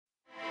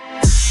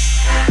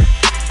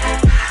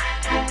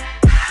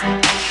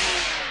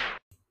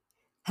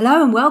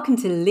Hello and welcome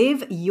to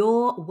Live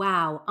Your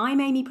Wow.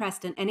 I'm Amy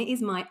Preston, and it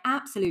is my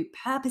absolute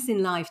purpose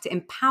in life to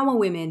empower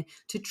women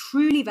to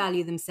truly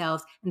value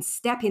themselves and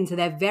step into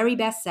their very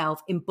best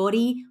self in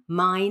body,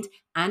 mind,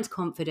 and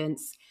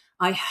confidence.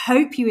 I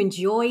hope you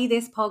enjoy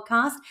this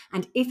podcast.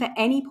 And if at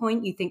any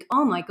point you think,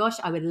 oh my gosh,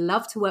 I would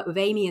love to work with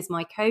Amy as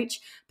my coach,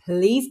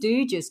 please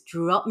do just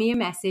drop me a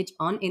message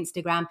on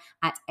Instagram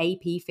at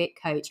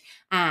APFitCoach.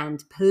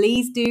 And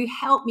please do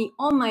help me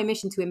on my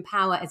mission to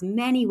empower as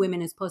many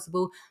women as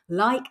possible.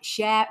 Like,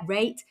 share,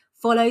 rate,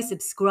 follow,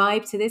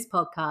 subscribe to this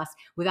podcast.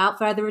 Without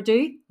further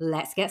ado,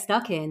 let's get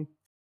stuck in.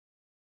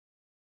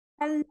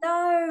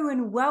 Hello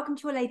and welcome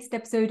to a latest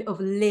episode of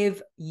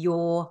Live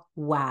Your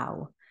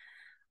Wow.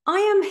 I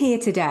am here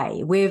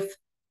today with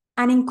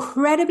an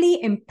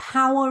incredibly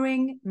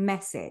empowering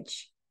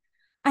message.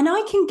 And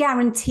I can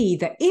guarantee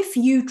that if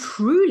you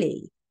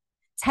truly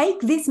take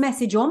this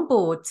message on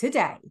board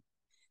today,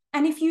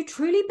 and if you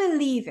truly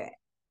believe it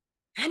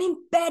and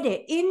embed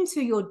it into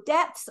your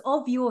depths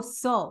of your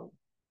soul,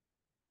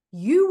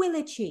 you will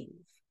achieve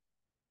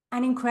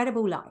an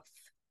incredible life.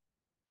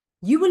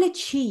 You will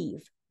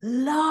achieve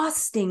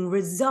lasting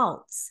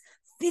results,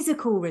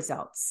 physical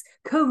results,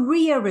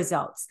 career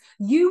results.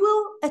 You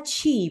will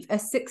achieve a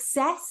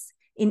success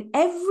in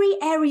every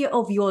area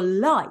of your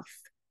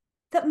life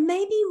that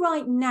maybe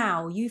right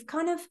now you've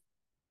kind of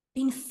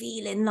been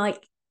feeling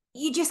like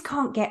you just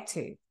can't get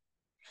to.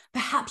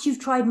 Perhaps you've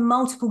tried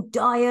multiple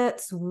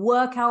diets,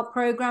 workout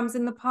programs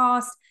in the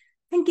past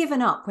and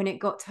given up when it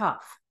got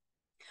tough.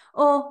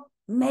 Or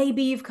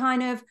maybe you've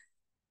kind of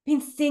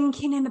been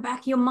thinking in the back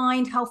of your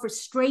mind how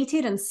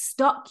frustrated and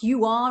stuck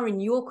you are in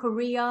your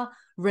career,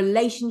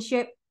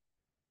 relationship.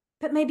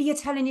 But maybe you're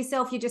telling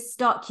yourself you're just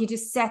stuck, you're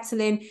just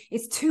settling.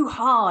 It's too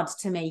hard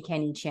to make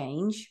any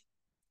change.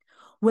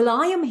 Well,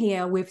 I am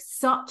here with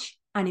such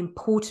an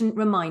important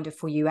reminder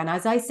for you. And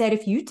as I said,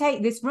 if you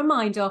take this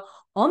reminder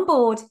on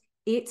board,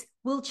 it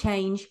will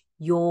change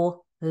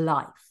your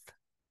life.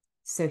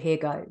 So here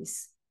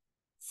goes.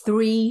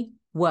 3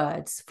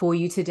 words for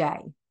you today.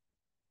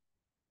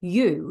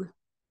 You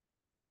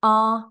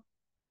are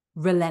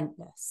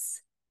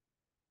relentless.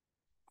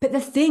 But the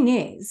thing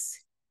is,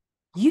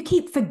 you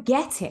keep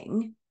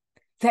forgetting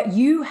that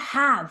you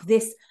have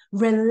this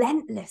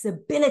relentless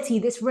ability,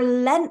 this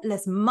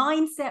relentless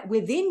mindset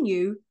within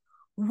you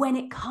when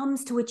it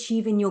comes to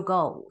achieving your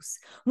goals,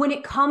 when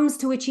it comes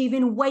to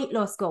achieving weight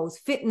loss goals,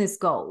 fitness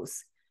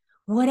goals,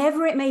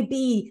 whatever it may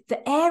be,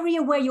 the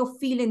area where you're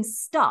feeling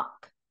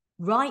stuck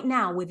right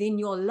now within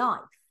your life.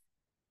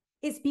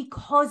 It's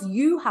because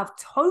you have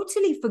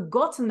totally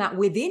forgotten that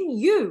within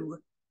you,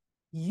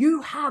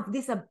 you have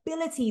this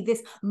ability,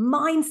 this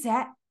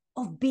mindset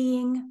of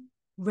being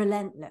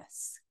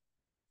relentless.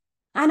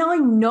 And I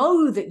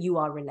know that you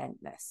are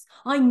relentless.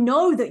 I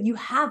know that you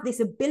have this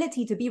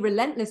ability to be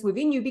relentless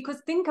within you,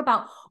 because think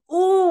about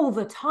all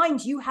the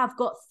times you have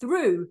got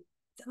through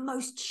the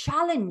most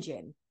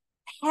challenging,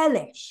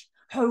 hellish,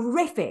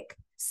 horrific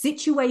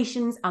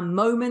situations and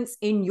moments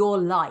in your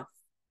life.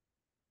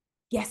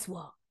 Guess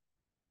what?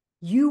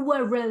 You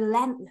were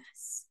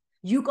relentless.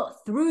 You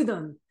got through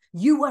them.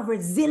 You were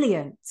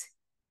resilient.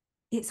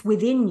 It's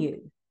within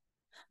you.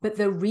 But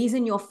the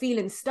reason you're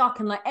feeling stuck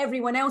and like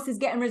everyone else is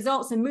getting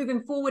results and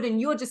moving forward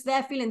and you're just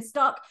there feeling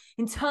stuck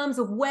in terms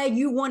of where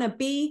you want to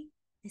be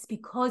is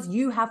because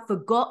you have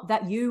forgot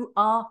that you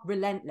are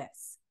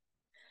relentless.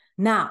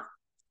 Now,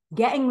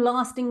 getting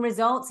lasting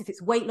results, if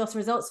it's weight loss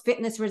results,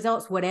 fitness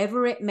results,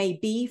 whatever it may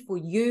be for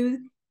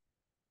you,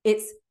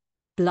 it's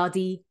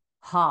bloody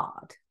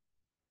hard.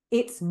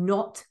 It's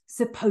not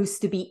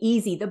supposed to be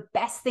easy. The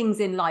best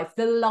things in life,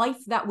 the life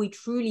that we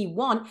truly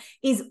want,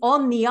 is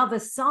on the other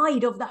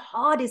side of the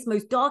hardest,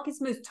 most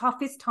darkest, most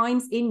toughest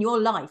times in your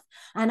life.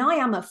 And I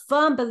am a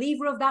firm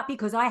believer of that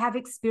because I have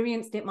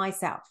experienced it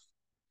myself.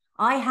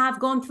 I have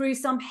gone through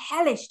some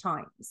hellish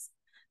times.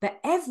 But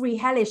every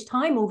hellish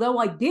time, although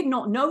I did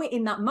not know it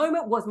in that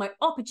moment, was my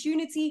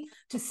opportunity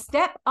to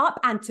step up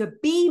and to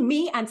be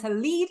me and to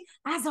lead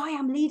as I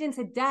am leading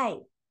today.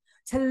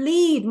 To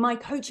lead my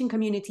coaching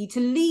community, to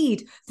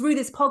lead through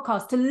this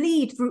podcast, to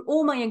lead through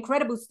all my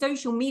incredible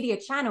social media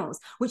channels,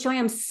 which I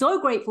am so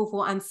grateful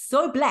for and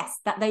so blessed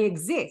that they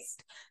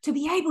exist to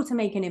be able to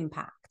make an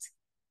impact.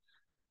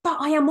 But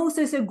I am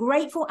also so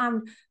grateful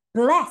and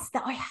blessed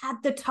that I had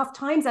the tough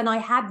times and I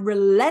had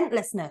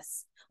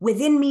relentlessness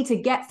within me to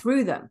get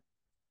through them.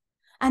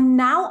 And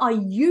now I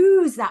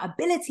use that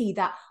ability,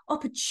 that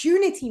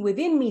opportunity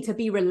within me to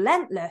be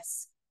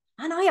relentless,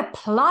 and I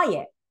apply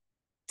it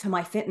to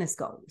my fitness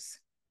goals,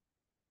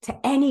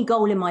 to any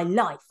goal in my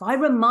life. I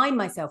remind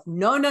myself,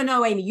 no,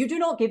 Amy, you do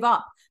not give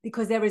up,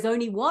 because there is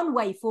only one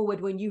way forward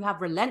when you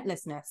have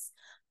relentlessness.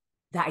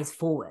 That is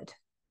forward.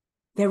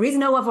 There is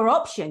no other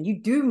option. You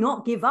do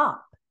not give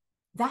up.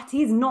 That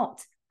is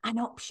not an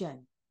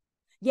option.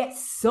 Yet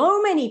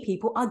so many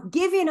people are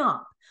giving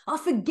up, are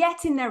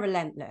forgetting they're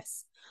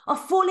relentless, are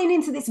falling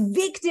into this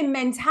victim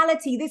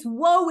mentality, this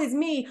woe is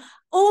me,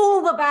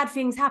 all the bad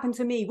things happen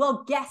to me.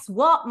 Well, guess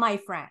what, my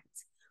friend?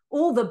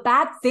 All the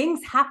bad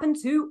things happen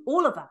to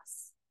all of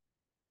us.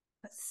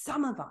 But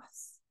some of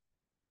us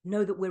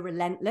know that we're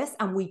relentless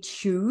and we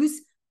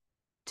choose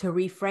to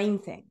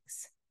reframe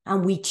things.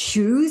 And we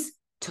choose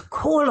to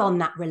call on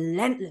that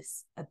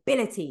relentless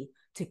ability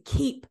to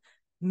keep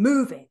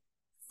moving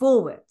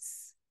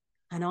forwards.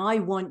 And I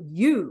want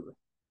you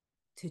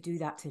to do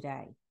that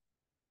today.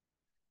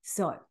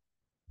 So,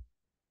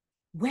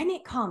 when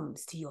it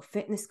comes to your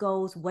fitness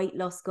goals, weight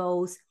loss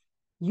goals,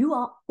 you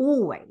are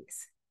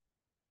always,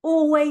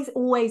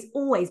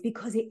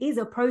 because it is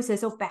a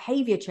process of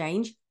behavior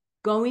change,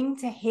 going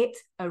to hit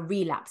a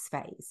relapse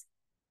phase.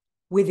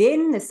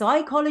 Within the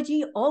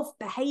psychology of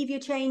behavior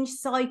change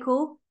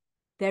cycle,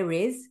 there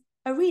is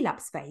a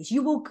relapse phase.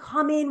 You will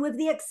come in with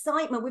the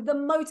excitement, with the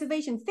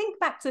motivation. Think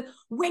back to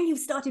when you've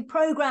started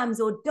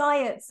programs or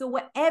diets or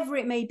whatever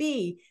it may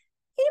be.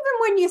 Even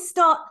when you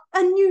start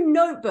a new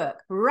notebook,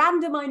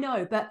 random I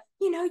know, but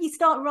you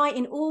start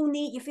writing all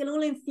neat, you feel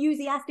all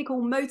enthusiastic,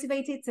 all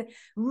motivated to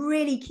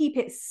really keep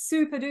it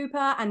super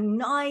duper and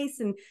nice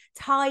and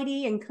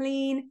tidy and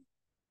clean.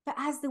 But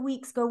as the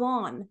weeks go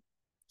on,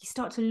 you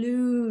start to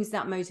lose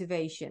that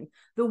motivation.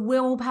 The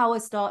willpower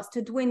starts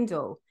to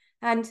dwindle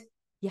and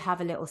you have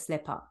a little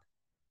slip up.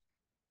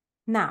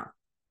 Now,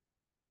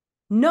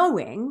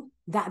 knowing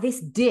that this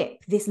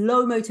dip, this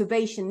low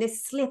motivation,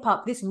 this slip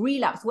up, this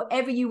relapse,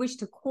 whatever you wish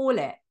to call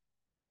it,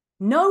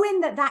 knowing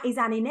that that is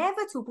an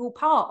inevitable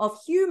part of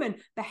human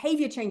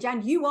behavior change,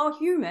 and you are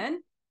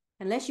human,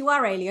 unless you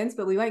are aliens,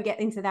 but we won't get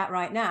into that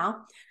right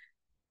now,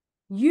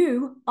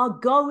 you are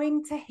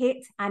going to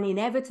hit an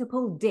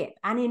inevitable dip,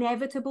 an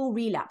inevitable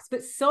relapse.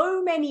 But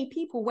so many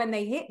people, when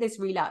they hit this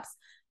relapse,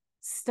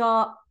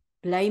 start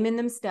blaming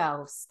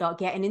themselves, start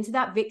getting into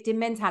that victim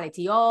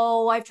mentality.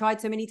 Oh, I've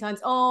tried so many times.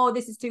 Oh,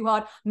 this is too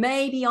hard.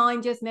 Maybe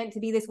I'm just meant to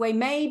be this way.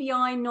 Maybe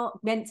I'm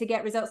not meant to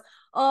get results.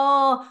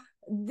 Oh,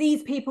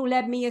 these people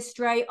led me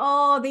astray.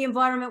 Oh, the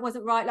environment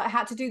wasn't right. Like, I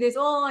had to do this.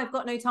 Oh, I've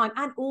got no time.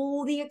 And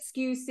all the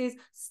excuses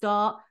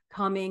start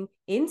coming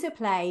into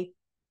play.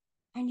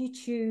 And you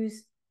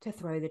choose to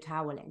throw the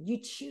towel in.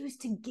 You choose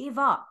to give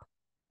up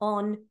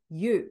on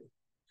you.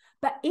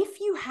 But if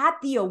you had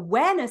the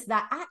awareness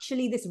that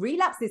actually this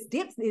relapse, this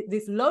dip,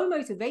 this low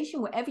motivation,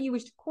 whatever you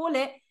wish to call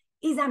it,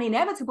 is an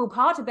inevitable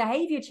part of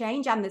behavior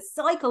change, and the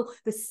cycle,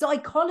 the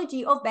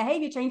psychology of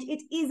behavior change,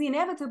 it is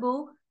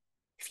inevitable.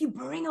 If you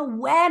bring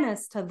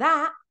awareness to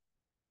that,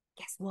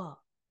 guess what?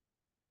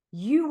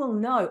 You will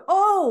know,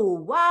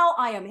 oh, wow,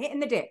 I am hitting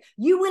the dip.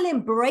 You will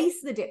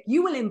embrace the dip.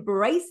 You will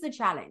embrace the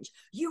challenge.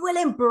 You will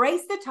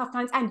embrace the tough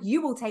times, and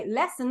you will take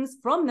lessons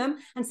from them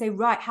and say,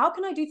 right, how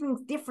can I do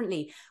things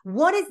differently?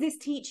 What is this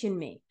teaching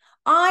me?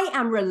 I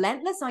am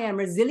relentless, I am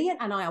resilient,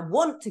 and I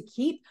want to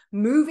keep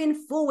moving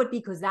forward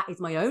because that is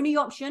my only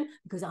option,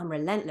 because I'm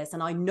relentless.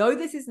 And I know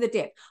this is the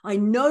dip. I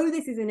know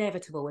this is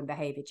inevitable in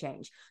behavior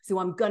change. So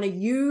I'm going to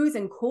use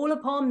and call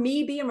upon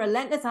me being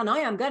relentless, and I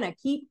am going to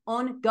keep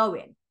on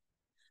going.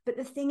 But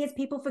the thing is,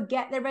 people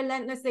forget they're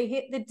relentless. They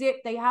hit the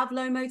dip, they have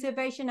low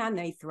motivation, and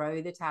they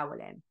throw the towel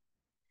in.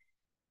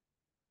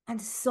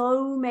 And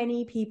so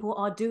many people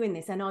are doing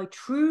this. And I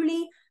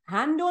truly,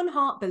 hand on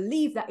heart,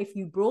 believe that if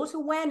you brought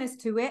awareness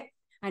to it,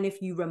 and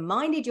if you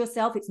reminded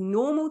yourself it's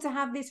normal to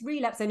have this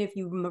relapse, and if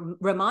you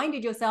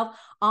reminded yourself,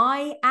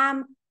 I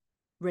am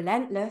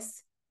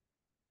relentless,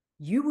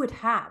 you would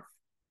have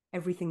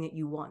everything that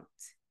you want.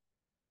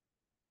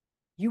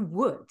 You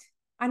would.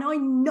 And I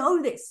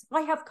know this.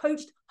 I have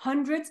coached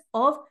hundreds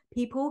of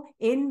people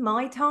in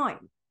my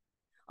time.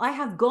 I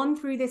have gone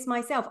through this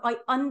myself. I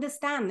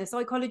understand the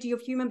psychology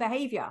of human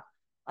behavior.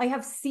 I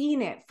have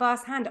seen it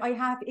firsthand. I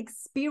have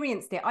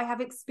experienced it. I have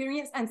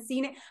experienced and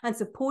seen it and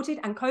supported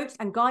and coached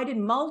and guided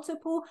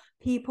multiple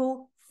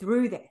people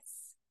through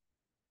this.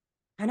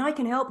 And I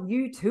can help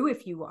you too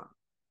if you want.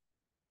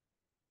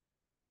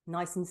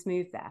 Nice and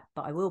smooth there,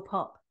 but I will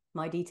pop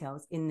my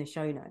details in the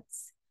show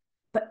notes.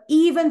 But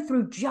even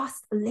through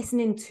just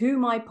listening to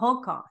my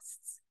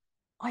podcasts,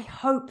 I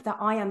hope that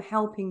I am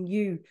helping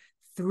you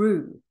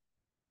through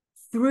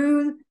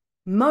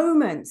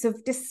moments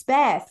of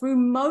despair, through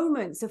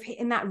moments of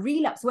hitting that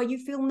relapse where you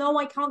feel, no,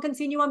 I can't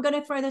continue, I'm going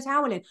to throw the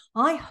towel in.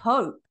 I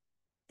hope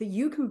that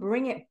you can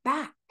bring it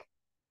back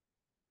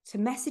to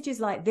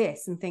messages like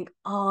this and think,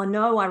 oh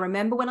no, I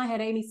remember when I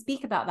had Amy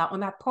speak about that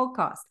on that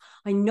podcast.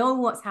 I know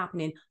what's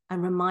happening.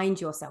 And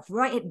remind yourself,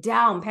 write it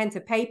down, pen to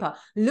paper,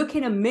 look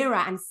in a mirror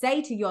and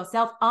say to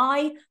yourself,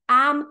 I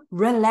am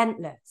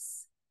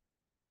relentless.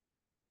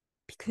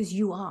 Because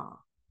you are.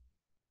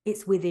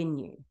 It's within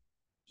you.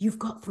 You've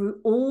got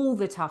through all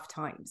the tough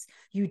times.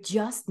 You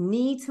just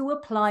need to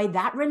apply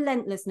that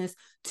relentlessness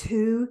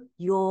to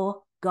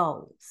your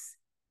goals.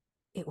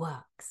 It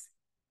works.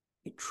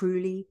 It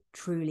truly,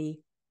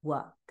 truly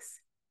works.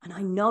 And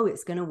I know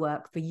it's going to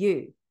work for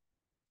you.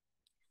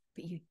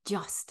 But you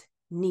just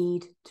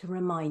need to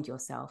remind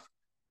yourself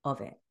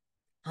of it.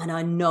 And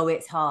I know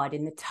it's hard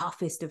in the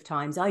toughest of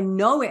times. I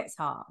know it's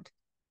hard.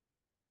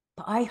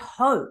 But I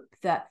hope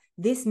that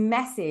this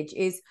message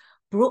is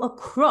brought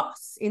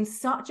across in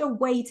such a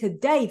way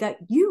today that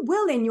you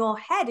will, in your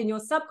head, in your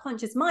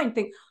subconscious mind,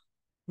 think,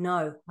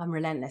 No, I'm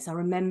relentless. I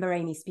remember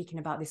Amy speaking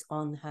about this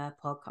on her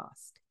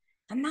podcast.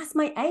 And that's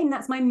my aim.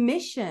 That's my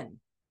mission.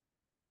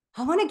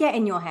 I want to get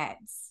in your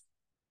heads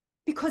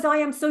because I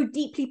am so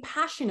deeply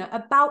passionate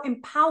about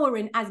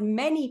empowering as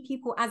many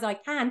people as I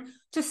can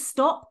to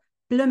stop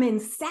blooming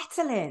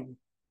settling.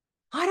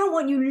 I don't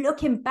want you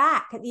looking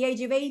back at the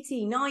age of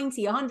 80,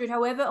 90, 100,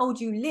 however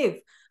old you live,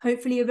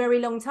 hopefully a very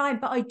long time.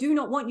 But I do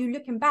not want you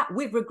looking back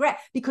with regret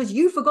because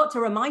you forgot to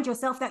remind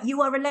yourself that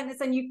you are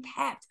relentless and you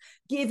kept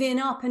giving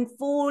up and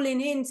falling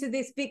into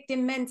this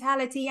victim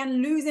mentality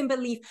and losing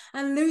belief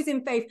and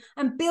losing faith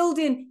and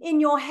building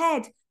in your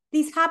head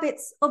these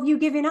habits of you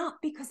giving up,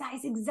 because that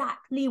is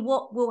exactly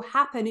what will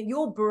happen.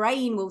 Your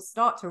brain will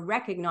start to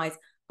recognize,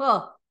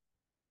 oh,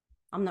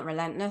 I'm not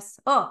relentless.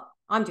 Oh,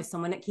 I'm just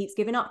someone that keeps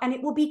giving up. And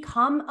it will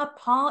become a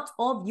part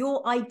of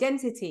your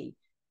identity.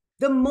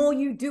 The more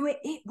you do it,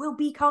 it will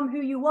become who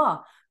you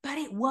are. But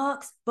it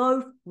works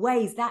both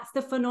ways. That's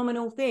the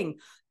phenomenal thing.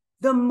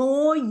 The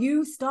more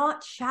you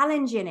start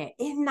challenging it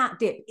in that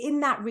dip,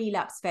 in that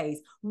relapse phase,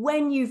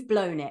 when you've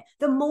blown it,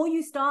 the more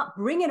you start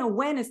bringing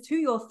awareness to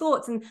your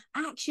thoughts and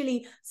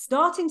actually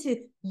starting to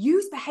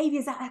use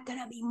behaviors that are going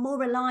to be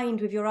more aligned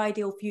with your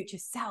ideal future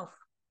self,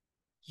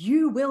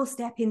 you will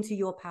step into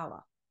your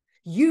power.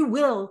 You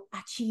will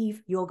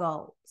achieve your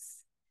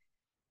goals.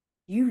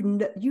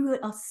 You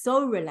are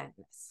so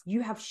relentless.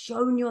 You have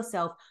shown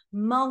yourself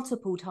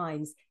multiple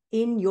times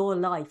in your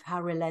life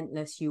how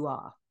relentless you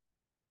are.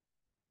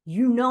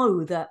 You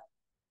know that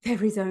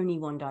there is only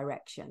one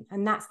direction,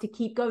 and that's to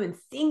keep going.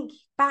 Think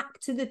back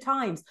to the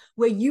times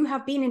where you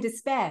have been in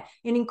despair,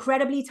 in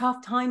incredibly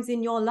tough times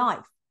in your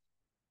life.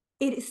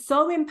 It is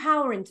so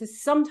empowering to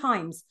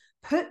sometimes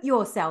put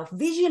yourself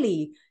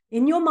visually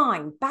in your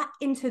mind back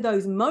into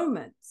those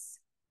moments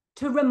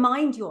to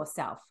remind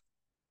yourself,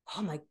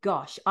 oh my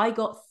gosh, I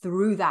got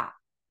through that.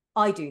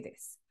 I do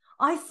this.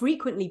 I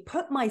frequently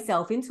put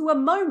myself into a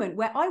moment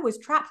where I was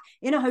trapped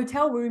in a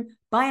hotel room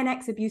by an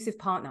ex-abusive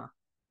partner.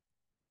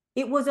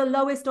 It was a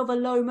lowest of a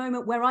low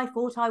moment where I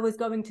thought I was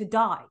going to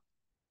die.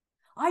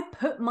 I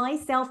put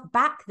myself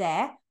back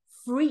there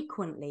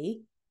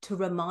frequently to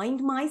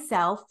remind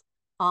myself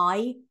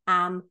I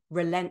am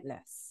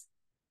relentless.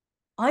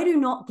 I do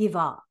not give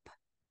up.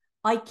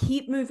 I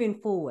keep moving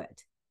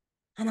forward.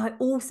 And I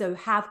also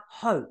have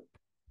hope.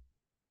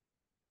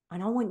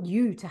 And I want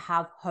you to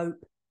have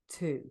hope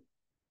too.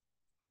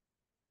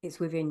 It's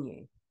within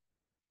you.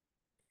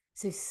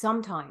 So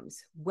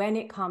sometimes when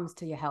it comes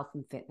to your health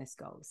and fitness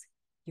goals,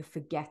 you're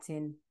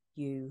forgetting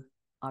you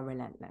are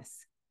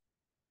relentless.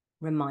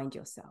 Remind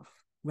yourself.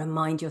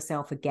 Remind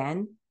yourself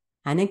again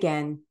and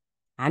again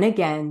and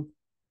again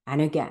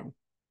and again.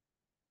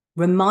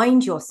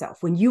 Remind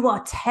yourself when you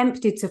are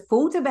tempted to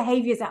fall to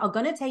behaviors that are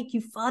going to take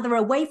you further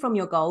away from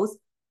your goals,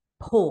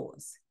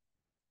 pause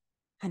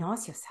and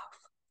ask yourself,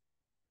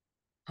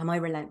 am I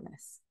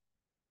relentless?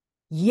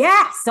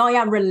 Yes, I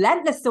am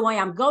relentless. So I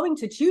am going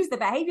to choose the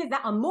behaviors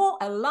that are more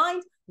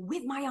aligned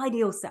with my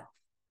ideal self.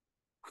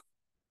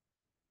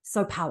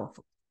 So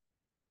powerful.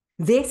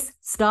 This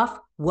stuff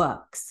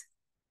works.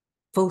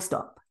 Full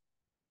stop.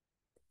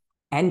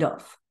 End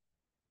of.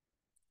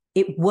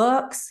 It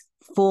works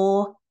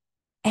for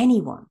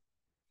anyone.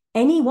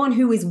 Anyone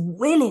who is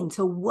willing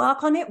to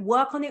work on it,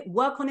 work on it,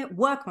 work on it,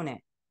 work on it.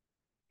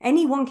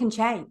 Anyone can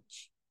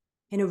change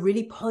in a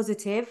really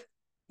positive,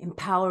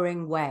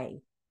 empowering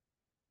way.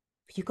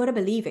 But you've got to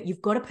believe it.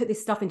 You've got to put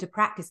this stuff into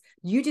practice.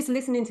 You just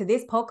listening to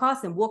this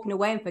podcast and walking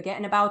away and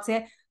forgetting about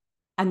it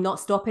and not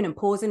stopping and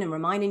pausing and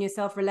reminding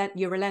yourself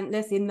you're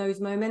relentless in those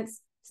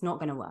moments, it's not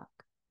going to work.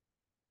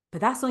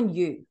 But that's on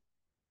you.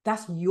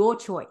 That's your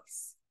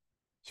choice.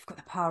 You've got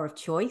the power of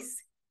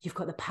choice. You've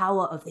got the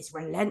power of this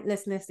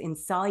relentlessness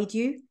inside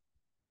you.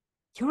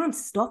 You're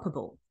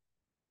unstoppable.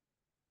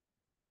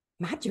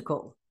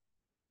 Magical.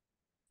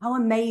 How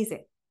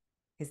amazing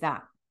is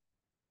that?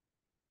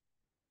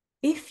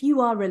 If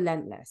you are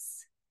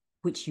relentless,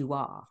 which you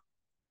are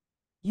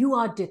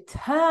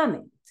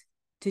determined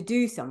to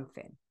do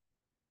something.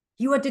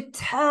 You are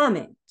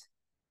determined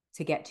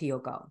to get to your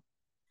goal.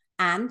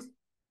 And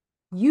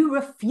you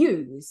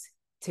refuse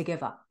to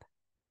give up.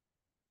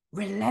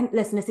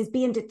 Relentlessness is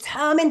being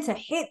determined to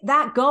hit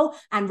that goal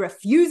and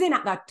refusing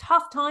at the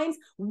tough times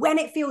when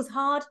it feels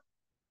hard,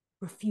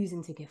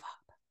 refusing to give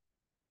up.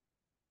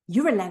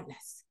 You're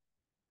relentless.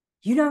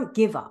 You don't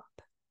give up.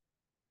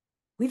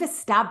 We've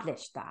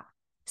established that.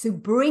 So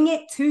bring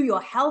it to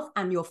your health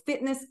and your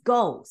fitness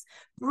goals.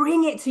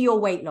 Bring it to your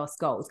weight loss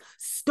goals.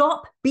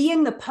 Stop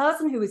being the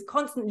person who is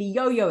constantly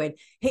yo-yoing,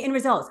 hitting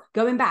results,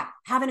 going back,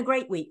 having a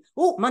great week.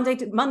 Oh, Monday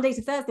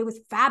to Thursday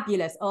was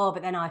fabulous. Oh,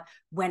 but then I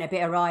went a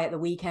bit awry at the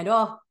weekend.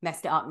 Oh,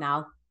 messed it up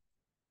now.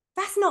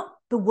 That's not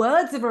the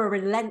words of a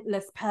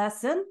relentless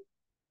person.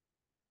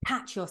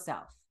 Catch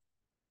yourself.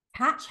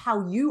 Catch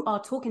how you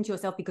are talking to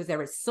yourself, because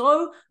there is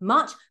so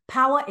much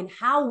power in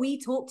how we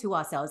talk to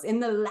ourselves, in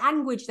the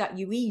language that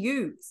we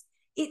use.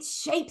 It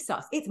shapes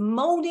us. It's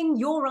molding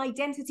your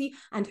identity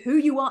and who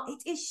you are.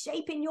 It is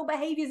shaping your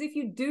behaviors if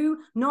you do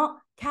not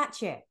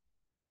catch it.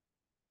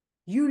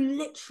 You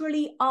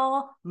literally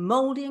are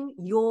molding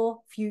your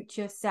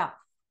future self.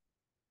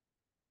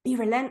 Be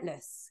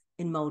relentless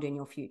in molding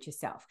your future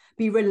self.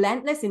 Be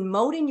relentless in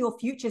molding your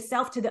future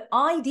self to the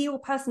ideal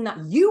person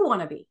that you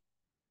want to be.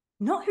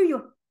 Not who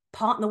your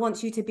partner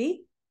wants you to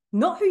be,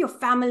 not who your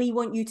family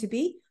want you to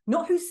be,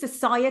 not who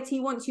society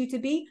wants you to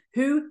be,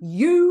 who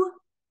you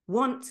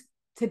want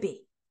to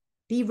be.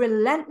 Be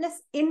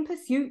relentless in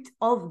pursuit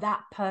of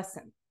that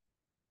person.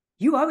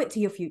 You owe it to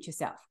your future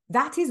self.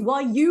 That is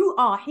why you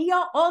are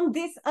here on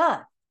this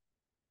earth.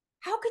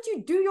 How could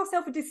you do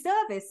yourself a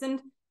disservice and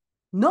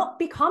not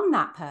become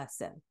that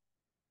person?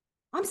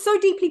 I'm so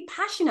deeply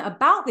passionate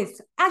about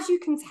this, as you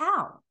can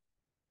tell.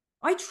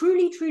 I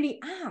truly, truly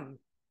am.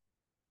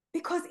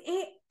 Because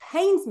it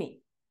pains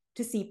me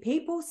to see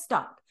people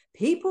stuck,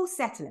 people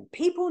settling,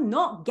 people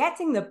not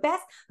getting the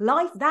best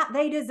life that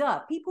they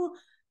deserve, people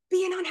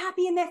being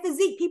unhappy in their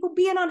physique, people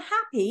being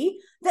unhappy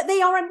that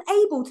they are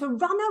unable to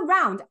run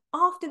around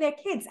after their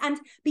kids and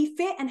be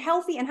fit and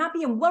healthy and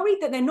happy and worried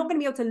that they're not going to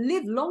be able to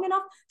live long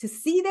enough to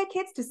see their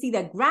kids, to see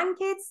their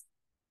grandkids.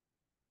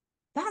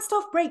 That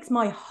stuff breaks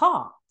my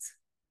heart.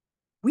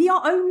 We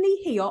are only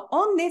here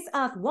on this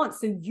earth once,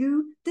 so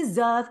you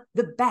deserve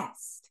the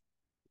best.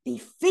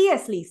 Be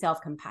fiercely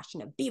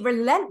self-compassionate. Be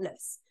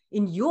relentless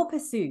in your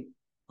pursuit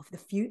of the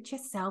future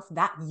self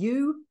that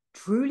you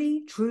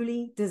truly,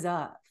 truly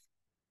deserve.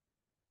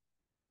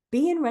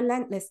 Being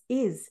relentless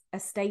is a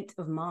state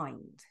of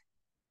mind.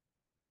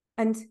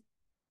 And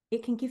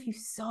it can give you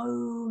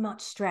so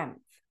much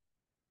strength.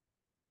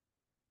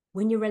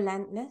 When you're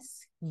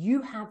relentless,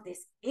 you have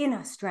this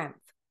inner strength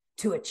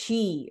to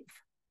achieve,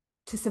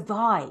 to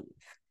survive,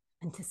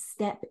 and to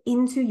step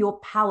into your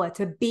power,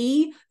 to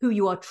be who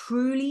you are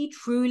truly,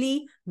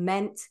 truly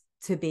meant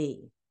to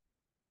be.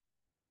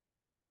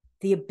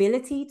 The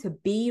ability to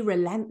be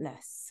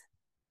relentless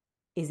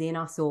is in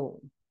us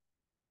all.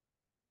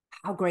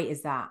 How great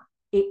is that?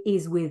 It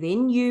is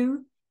within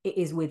you. It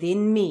is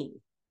within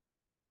me.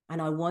 And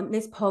I want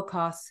this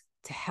podcast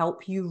to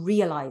help you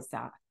realize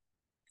that,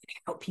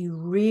 help you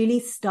really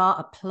start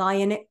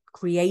applying it,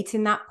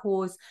 creating that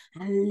pause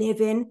and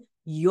living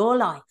your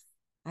life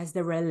as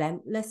the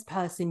relentless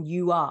person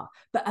you are,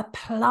 but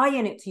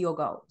applying it to your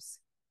goals.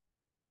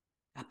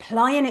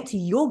 Applying it to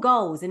your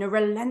goals in a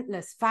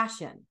relentless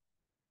fashion.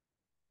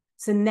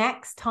 So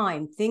next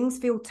time things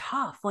feel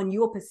tough on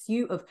your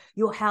pursuit of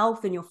your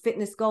health and your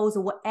fitness goals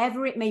or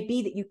whatever it may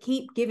be that you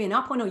keep giving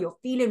up on or you're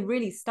feeling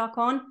really stuck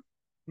on,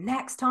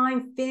 next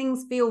time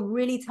things feel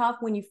really tough,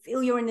 when you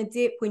feel you're in a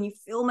dip, when you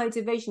feel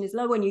motivation is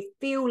low, when you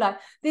feel like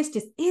this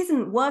just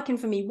isn't working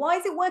for me, why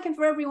is it working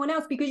for everyone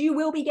else? Because you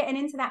will be getting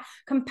into that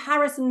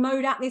comparison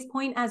mode at this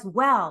point as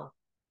well.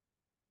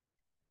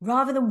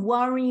 Rather than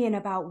worrying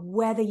about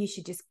whether you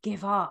should just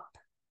give up,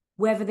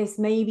 whether this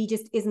maybe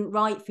just isn't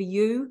right for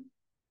you,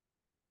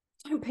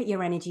 don't put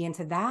your energy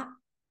into that.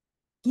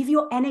 Give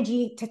your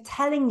energy to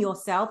telling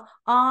yourself,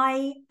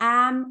 I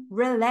am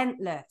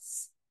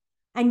relentless.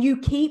 And you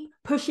keep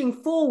pushing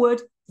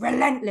forward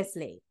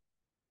relentlessly.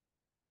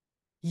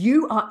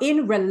 You are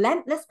in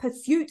relentless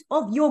pursuit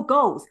of your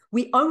goals.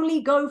 We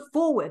only go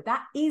forward.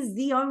 That is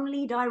the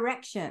only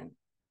direction.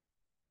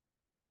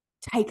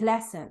 Take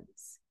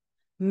lessons,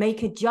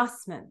 make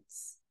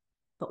adjustments,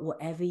 but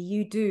whatever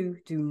you do,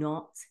 do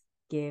not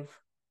give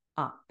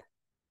up.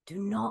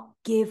 Do not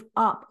give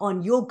up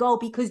on your goal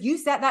because you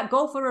set that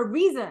goal for a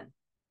reason.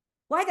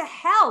 Why the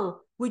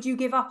hell would you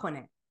give up on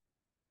it?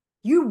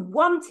 You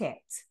want it.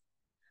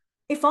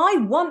 If I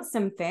want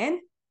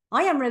something,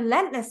 I am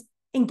relentless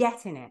in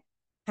getting it.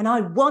 And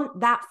I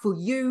want that for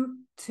you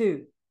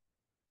too.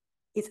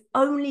 It's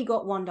only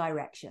got one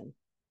direction,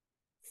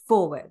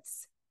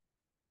 forwards.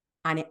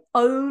 And it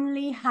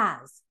only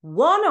has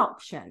one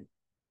option.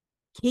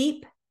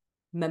 Keep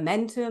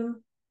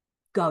momentum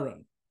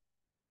going.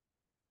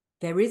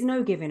 There is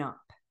no giving up.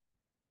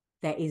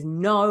 There is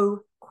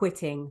no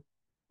quitting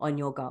on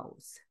your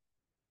goals.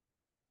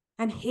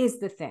 And here's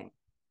the thing.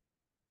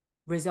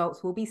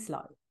 Results will be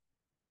slow.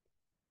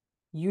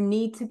 You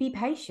need to be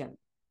patient.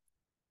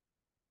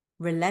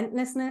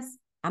 Relentlessness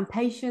and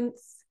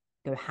patience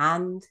go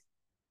hand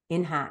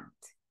in hand.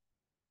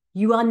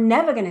 You are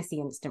never going to see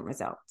instant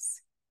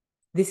results.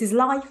 This is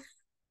life.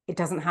 It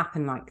doesn't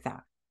happen like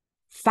that.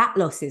 Fat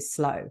loss is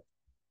slow.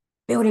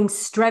 Building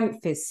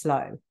strength is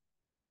slow.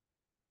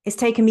 It's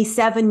taken me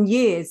 7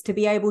 years to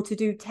be able to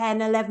do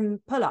 10,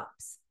 11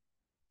 pull-ups.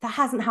 That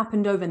hasn't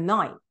happened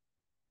overnight.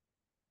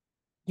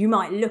 You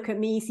might look at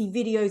me, see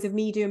videos of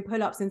me doing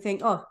pull-ups and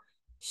think, oh,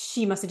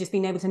 she must have just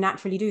been able to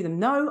naturally do them.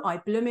 No, I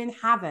blooming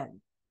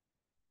haven't.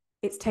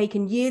 It's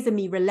taken years of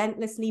me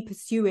relentlessly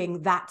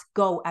pursuing that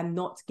goal and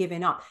not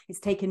giving up. It's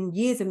taken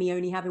years of me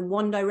only having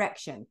one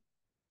direction,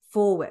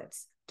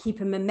 forwards,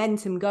 keeping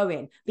momentum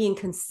going, being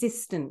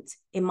consistent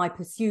in my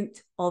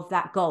pursuit of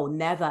that goal,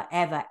 never,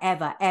 ever,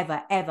 ever,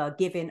 ever, ever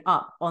giving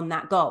up on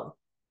that goal.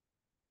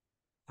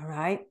 All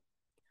right.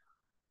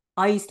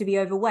 I used to be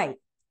overweight.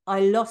 I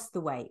lost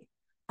the weight.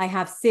 I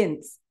have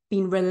since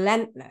been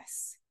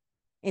relentless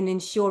in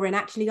ensuring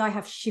actually I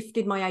have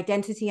shifted my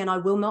identity and I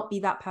will not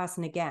be that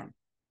person again.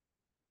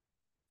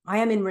 I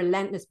am in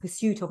relentless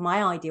pursuit of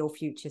my ideal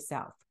future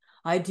self.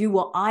 I do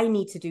what I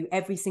need to do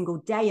every single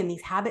day, and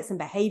these habits and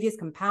behaviors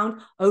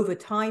compound over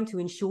time to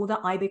ensure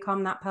that I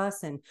become that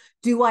person.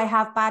 Do I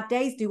have bad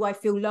days? Do I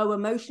feel low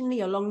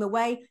emotionally along the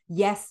way?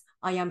 Yes,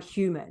 I am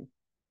human.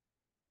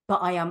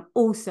 But I am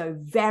also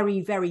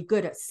very, very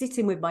good at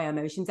sitting with my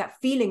emotions, at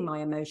feeling my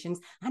emotions,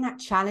 and at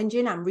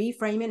challenging and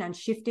reframing and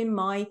shifting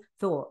my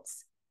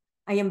thoughts.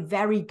 I am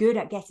very good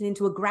at getting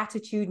into a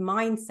gratitude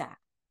mindset.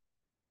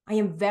 I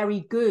am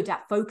very good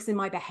at focusing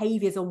my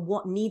behaviors on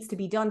what needs to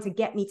be done to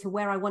get me to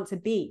where I want to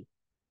be.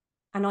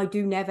 And I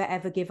do never,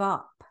 ever give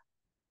up,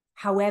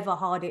 however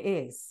hard it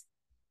is.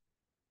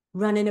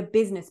 Running a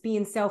business,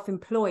 being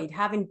self-employed,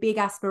 having big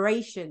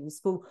aspirations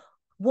for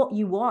what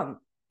you want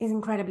is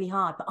incredibly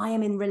hard, but I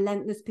am in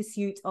relentless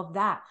pursuit of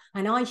that.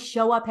 And I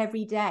show up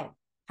every day,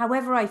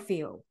 however I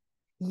feel.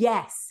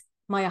 Yes,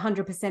 my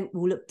 100%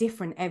 will look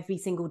different every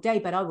single day,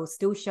 but I will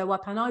still show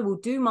up and I will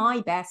do my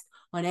best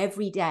on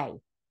every day,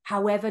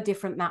 however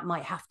different that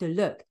might have to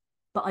look.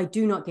 But I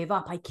do not give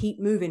up. I keep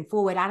moving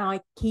forward and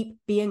I keep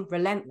being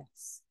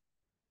relentless.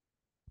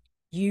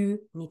 You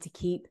need to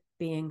keep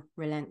being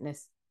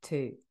relentless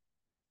too.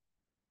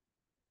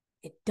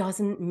 It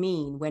doesn't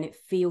mean when it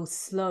feels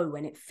slow,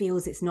 when it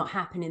feels it's not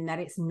happening, that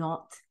it's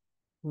not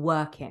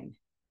working.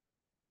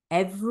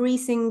 Every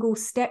single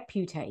step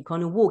you take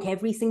on a walk,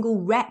 every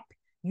single rep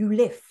you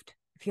lift,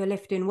 if you're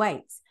lifting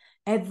weights,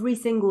 every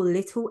single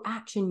little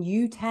action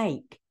you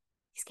take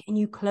is getting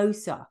you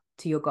closer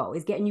to your goal,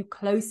 is getting you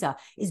closer,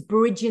 is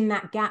bridging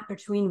that gap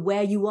between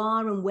where you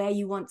are and where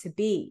you want to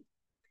be.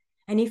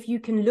 And if you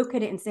can look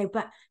at it and say,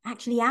 but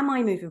actually, am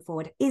I moving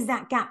forward? Is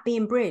that gap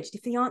being bridged?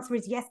 If the answer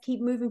is yes,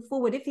 keep moving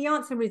forward. If the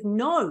answer is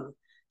no,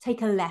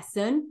 take a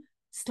lesson,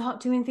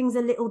 start doing things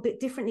a little bit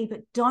differently,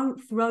 but don't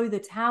throw the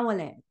towel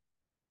in.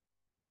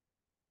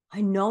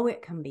 I know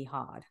it can be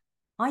hard.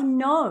 I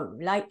know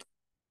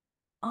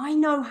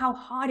how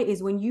hard it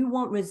is when you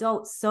want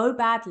results so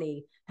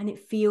badly and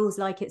it feels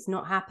like it's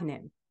not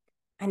happening.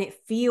 And it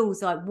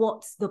feels like,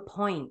 what's the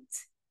point?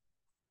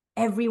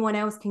 Everyone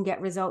else can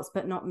get results,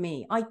 but not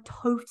me. I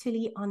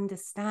totally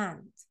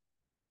understand.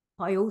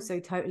 I also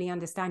totally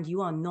understand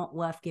you are not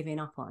worth giving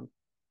up on.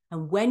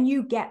 And when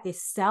you get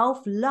this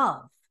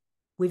self-love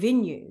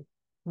within you,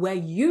 where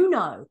you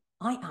know,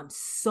 I am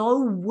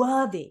so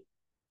worthy.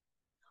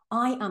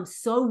 I am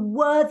so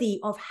worthy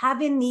of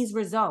having these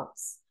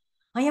results.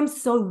 I am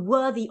so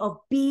worthy of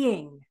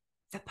being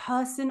the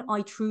person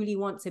I truly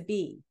want to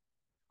be,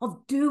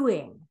 of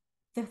doing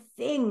the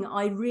thing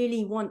I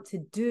really want to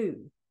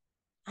do,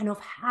 and of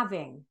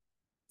having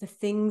the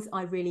things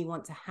I really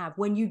want to have.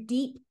 When you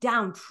deep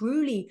down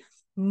truly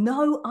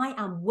know I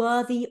am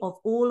worthy of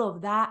all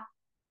of that,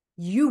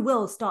 you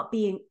will start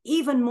being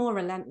even more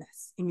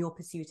relentless in your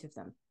pursuit of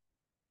them.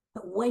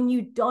 But when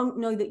you don't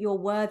know that you're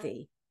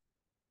worthy,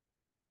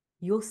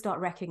 you'll start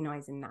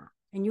recognizing that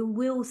and you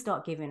will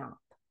start giving up.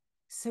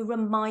 So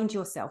remind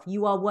yourself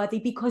you are worthy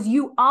because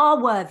you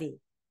are worthy.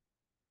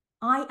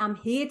 I am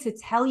here to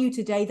tell you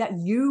today that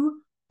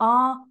you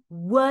are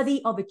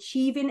worthy of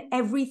achieving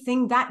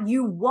everything that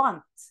you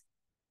want.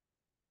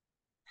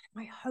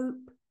 I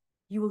hope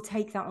you will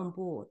take that on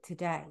board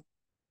today.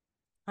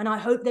 And I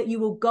hope that you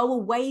will go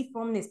away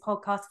from this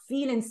podcast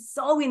feeling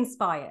so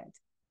inspired.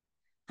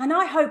 And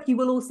I hope you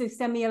will also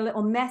send me a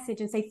little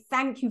message and say,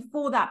 thank you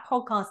for that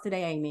podcast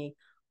today, Amy.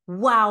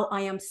 Wow,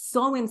 I am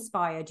so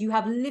inspired. You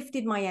have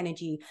lifted my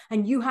energy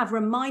and you have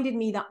reminded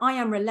me that I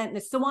am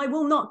relentless. So I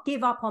will not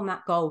give up on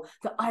that goal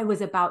that I was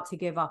about to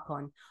give up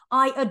on.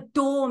 I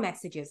adore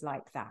messages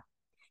like that.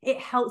 It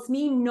helps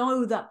me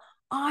know that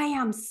I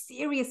am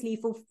seriously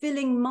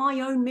fulfilling my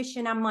own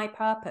mission and my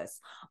purpose.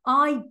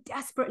 I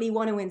desperately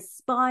want to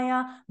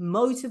inspire,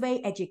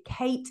 motivate,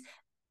 educate,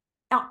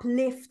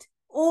 uplift,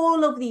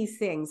 all of these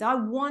things. I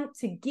want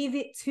to give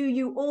it to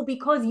you all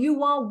because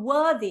you are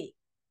worthy.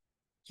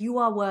 You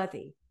are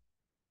worthy.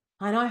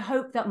 And I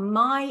hope that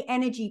my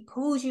energy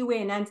pulls you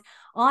in. And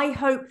I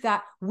hope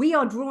that we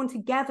are drawn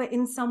together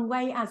in some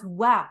way as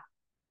well.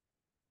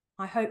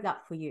 I hope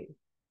that for you.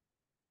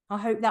 I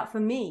hope that for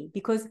me,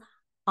 because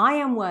I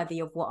am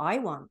worthy of what I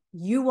want.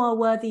 You are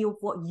worthy of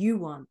what you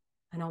want.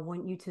 And I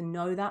want you to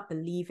know that,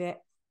 believe it,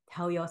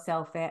 tell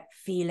yourself it,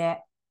 feel it.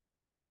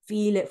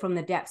 Feel it from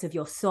the depths of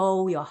your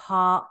soul, your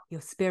heart,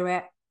 your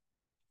spirit.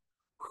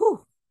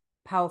 Whew,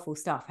 powerful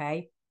stuff,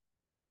 hey?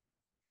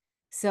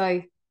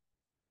 So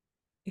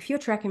if you're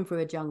trekking through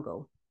a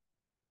jungle,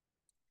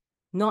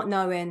 not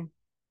knowing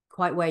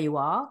quite where you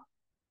are,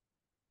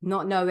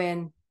 not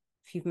knowing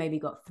if you've maybe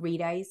got 3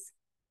 days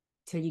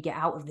till you get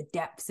out of the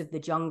depths of the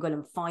jungle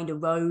and find a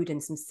road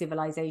and some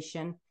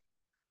civilization,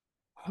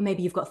 or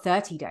maybe you've got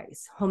 30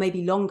 days, or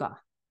maybe longer,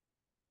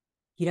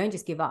 you don't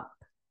just give up.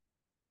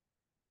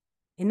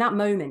 In that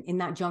moment, in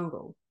that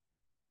jungle,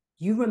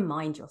 you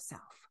remind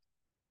yourself,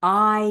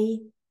 I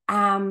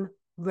am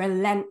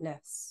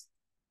relentless.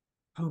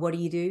 And what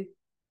do?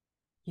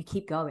 You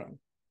keep going,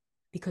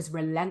 because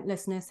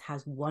relentlessness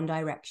has one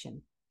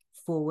direction,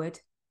 forward,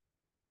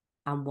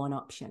 and one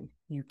option.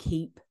 You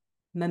keep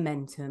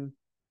momentum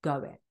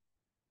going.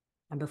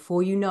 And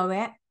before you know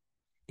it,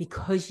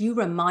 because you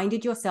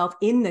reminded yourself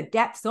in the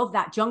depths of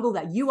that jungle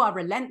that you are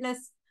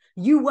relentless,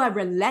 you were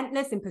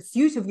relentless in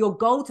pursuit of your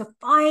goal to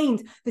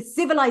find the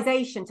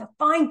civilization, to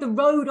find the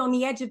road on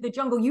the edge of the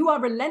jungle. You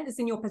are relentless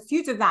in your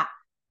pursuit of that,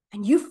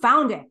 and you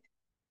found it.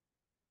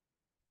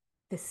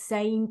 The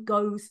same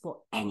goes for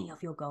any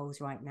of your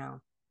goals right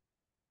now.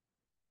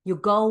 Your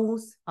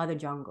goals are the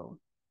jungle.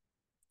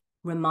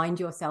 Remind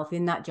yourself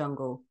in that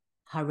jungle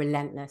how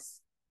relentless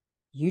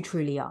you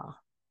truly are.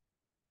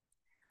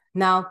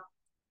 Now,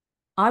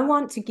 I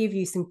want to give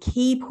you some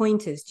key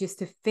pointers just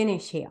to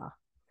finish here,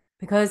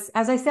 because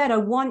as I said, I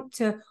want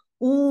to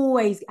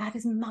always add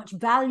as much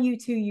value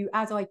to you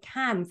as I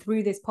can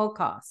through this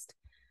podcast.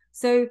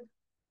 So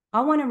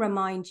I want to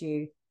remind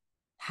you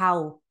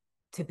how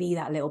to be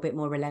that little bit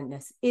more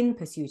relentless in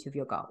pursuit of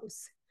your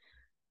goals.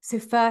 So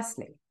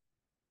firstly,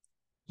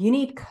 you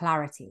need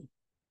clarity.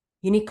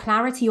 You need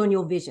clarity on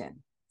your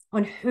vision,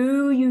 on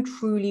who you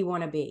truly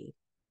want to be.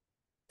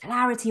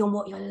 Clarity on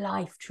what your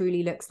life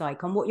truly looks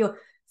like, on what your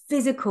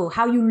physical,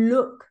 how you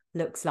look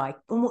looks like,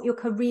 on what your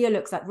career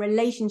looks like,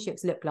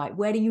 relationships look like,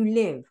 where do you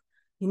live?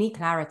 You need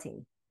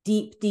clarity,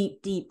 deep,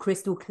 deep, deep,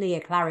 crystal clear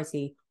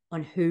clarity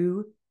on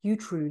who you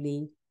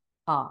truly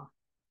are.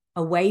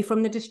 Away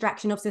from the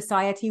distraction of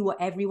society, what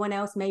everyone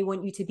else may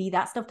want you to be.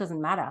 That stuff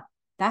doesn't matter.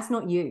 That's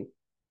not you.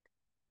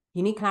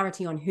 You need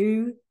clarity on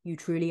who you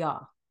truly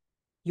are,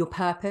 your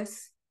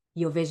purpose,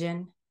 your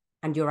vision,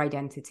 and your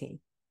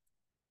identity.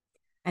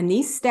 And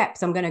these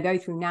steps I'm going to go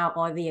through now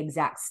are the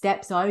exact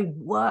steps I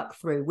work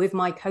through with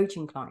my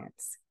coaching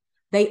clients.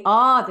 They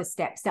are the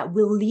steps that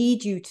will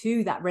lead you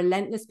to that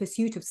relentless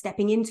pursuit of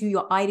stepping into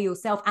your ideal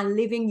self and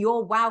living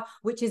your wow,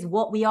 which is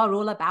what we are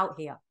all about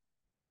here.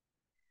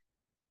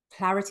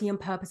 Clarity and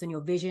purpose on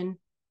your vision,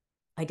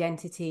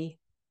 identity,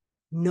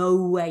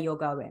 know where you're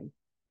going.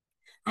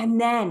 And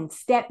then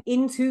step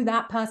into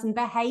that person,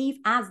 behave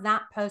as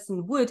that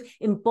person would,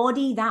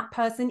 embody that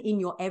person in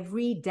your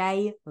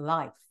everyday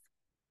life.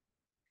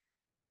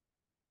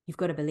 You've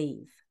got to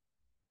believe.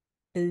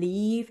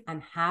 Believe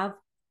and have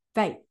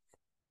faith.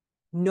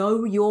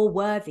 Know you're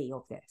worthy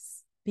of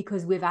this,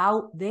 because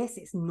without this,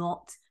 it's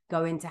not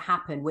going to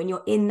happen. When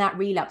you're in that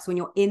relapse, when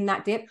you're in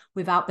that dip,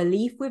 without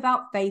belief,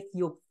 without faith,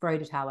 you'll throw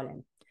the towel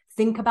in.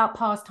 Think about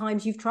past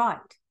times you've tried.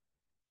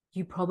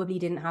 You probably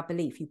didn't have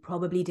belief. You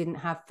probably didn't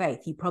have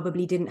faith. You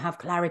probably didn't have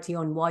clarity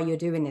on why you're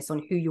doing this,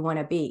 on who you want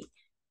to be.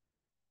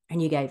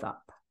 And you gave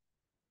up.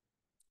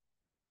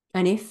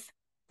 And if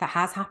that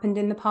has happened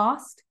in the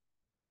past,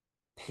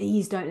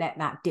 please don't let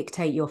that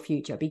dictate your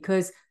future,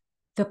 because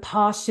the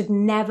past should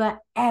never,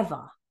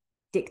 ever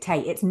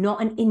dictate. It's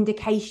not an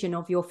indication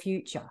of your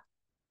future.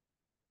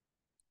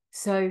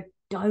 So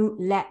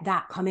don't let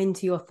that come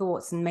into your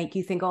thoughts and make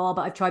you think, oh,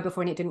 but I've tried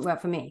before and it didn't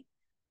work for me.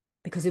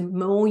 Because the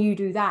more you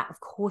do that,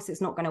 of course,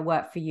 it's not going to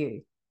work for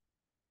you,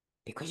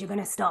 because you're going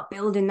to start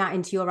building that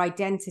into your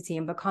identity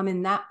and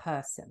becoming that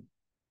person.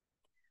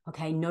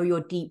 Okay, know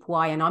your deep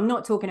why. And I'm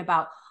not talking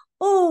about,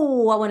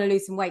 oh, I want to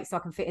lose some weight so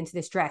I can fit into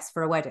this dress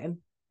for a wedding.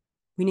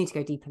 We need to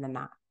go deeper than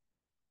that.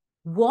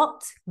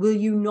 What will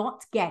you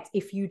not get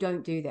if you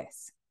don't do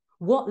this?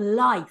 What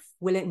life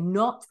will it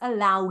not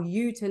allow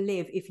you to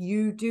live if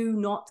you do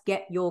not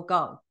get your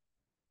goal?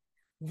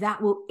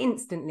 That will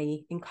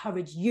instantly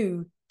encourage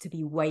you to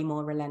be way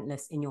more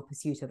relentless in your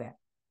pursuit of it.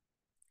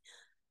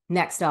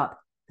 Next up,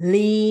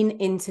 lean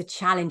into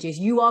challenges.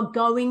 You are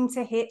going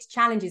to hit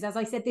challenges. As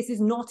I said, this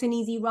is not an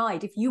easy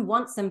ride. If you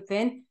want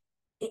something,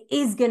 it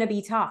is going to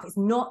be tough. It's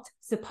not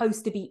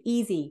supposed to be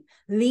easy.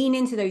 Lean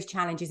into those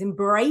challenges,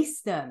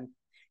 embrace them,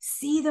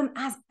 see them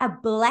as a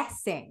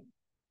blessing.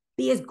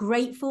 Be as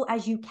grateful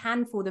as you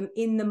can for them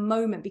in the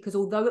moment, because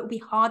although it will be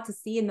hard to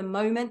see in the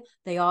moment,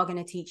 they are going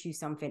to teach you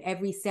something.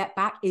 Every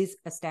setback is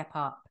a step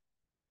up.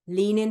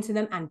 Lean into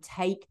them and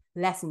take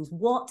lessons.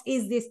 What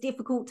is this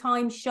difficult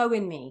time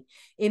showing me?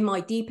 In my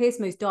deepest,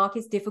 most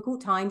darkest,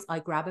 difficult times, I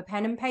grab a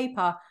pen and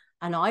paper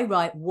and I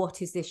write,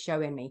 what is this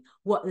showing me?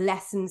 What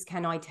lessons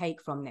can I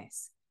take from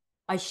this?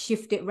 I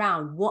shift it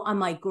round. What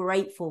am I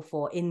grateful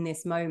for in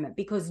this moment?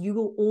 Because you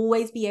will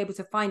always be able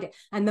to find it.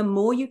 And the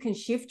more you can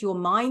shift your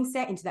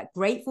mindset into that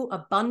grateful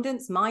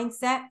abundance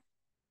mindset,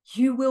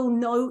 you will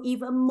know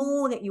even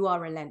more that you are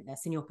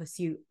relentless in your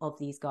pursuit of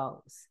these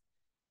goals.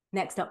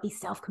 Next up, be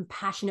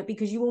self-compassionate,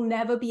 because you will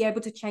never be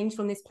able to change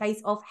from this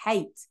place of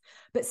hate.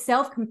 But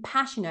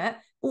self-compassionate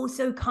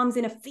also comes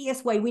in a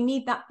fierce way. We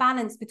need that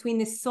balance between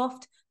this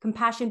soft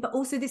compassion, but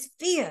also this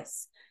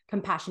fierce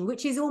compassion,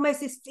 which is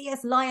almost this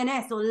fierce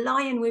lioness or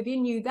lion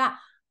within you that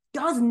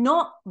does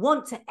not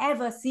want to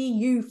ever see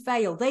you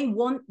fail. They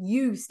want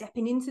you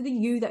stepping into the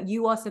you that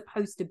you are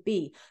supposed to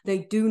be. They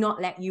do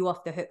not let you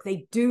off the hook.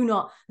 They do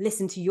not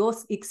listen to your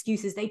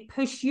excuses. They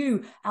push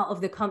you out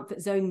of the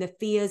comfort zone, the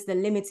fears, the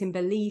limiting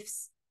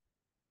beliefs.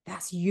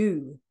 That's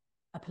you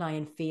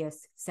applying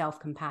fierce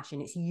self-compassion.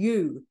 It's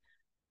you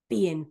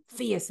being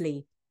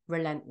fiercely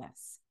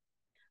relentless.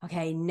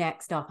 Okay,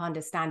 next up,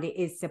 understand it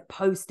is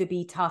supposed to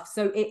be tough.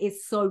 So it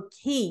is so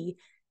key,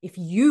 if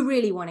you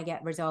really want to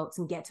get results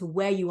and get to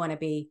where you want to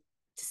be,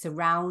 to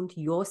surround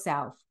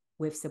yourself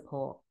with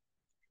support.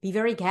 Be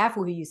very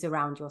careful who you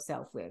surround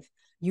yourself with.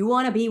 You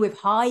want to be with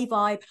high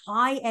vibe,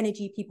 high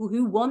energy people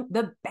who want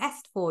the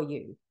best for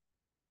you,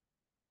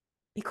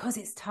 because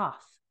it's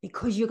tough,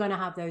 because you're going to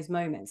have those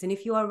moments. And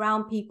if you're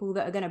around people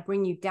that are going to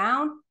bring you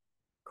down,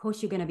 of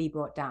course, you're going to be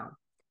brought down.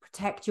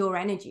 Protect your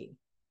energy.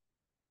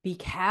 Be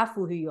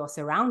careful who you're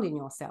surrounding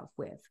yourself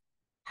with.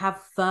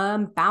 Have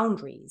firm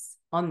boundaries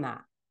on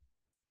that.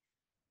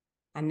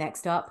 And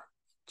next up,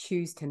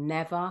 choose to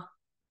never,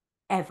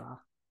 ever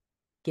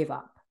give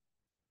up.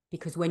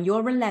 Because when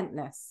you're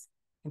relentless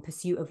in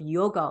pursuit of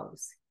your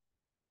goals,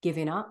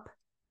 giving up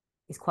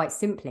is quite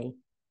simply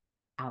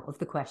out of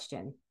the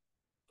question.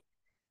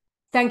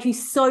 Thank you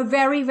so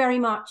very, very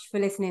much for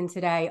listening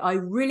today. I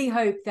really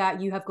hope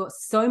that you have got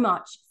so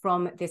much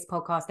from this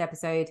podcast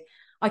episode.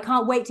 I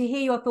can't wait to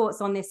hear your thoughts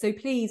on this. So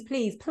please,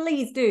 please,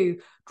 please do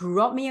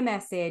drop me a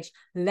message.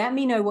 Let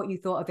me know what you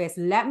thought of this.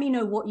 Let me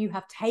know what you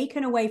have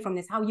taken away from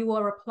this, how you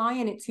are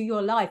applying it to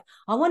your life.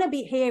 I want to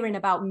be hearing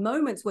about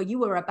moments where you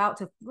were about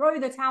to throw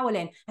the towel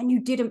in and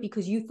you didn't,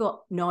 because you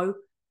thought, no,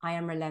 I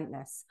am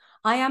relentless.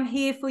 I am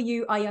here for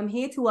you. I am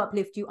here to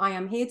uplift you. I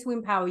am here to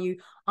empower you.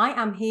 I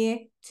am here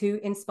to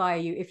inspire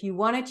you. If you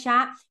want to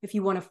chat, if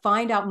you want to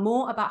find out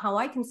more about how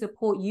I can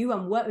support you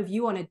and work with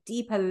you on a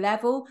deeper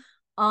level,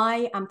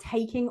 I am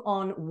taking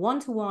on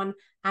one-to-one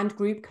and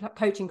group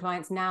coaching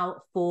clients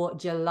now for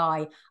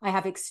July. I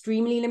have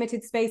extremely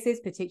limited spaces,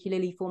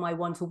 particularly for my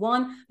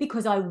one-to-one,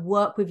 because I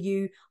work with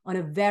you on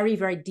a very,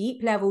 very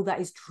deep level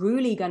that is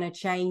truly going to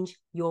change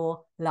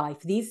your life.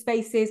 These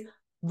spaces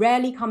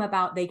rarely come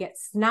about. They get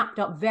snapped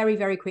up very,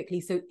 very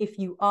quickly. So if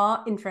you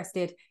are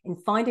interested in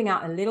finding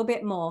out a little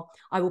bit more,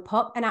 I will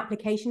pop an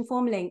application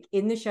form link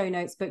in the show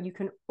notes, but you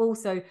can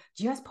also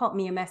just pop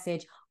me a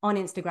message on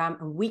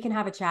Instagram and we can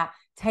have a chat,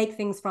 take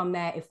things from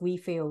there if we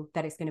feel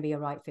that it's going to be a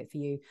right fit for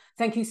you.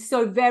 Thank you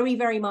so very,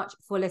 very much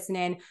for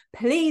listening.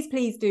 Please,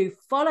 please do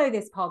follow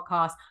this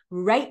podcast,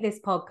 rate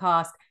this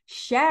podcast,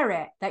 share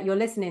it that you're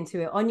listening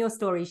to it on your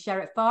stories,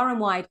 share it far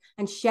and wide,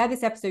 and share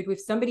this episode with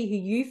somebody who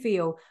you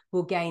feel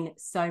will gain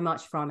so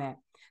much from it.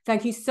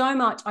 Thank you so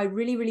much. I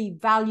really, really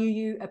value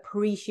you,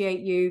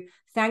 appreciate you.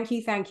 Thank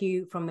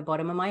you from the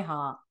bottom of my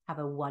heart. Have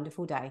a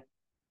wonderful day.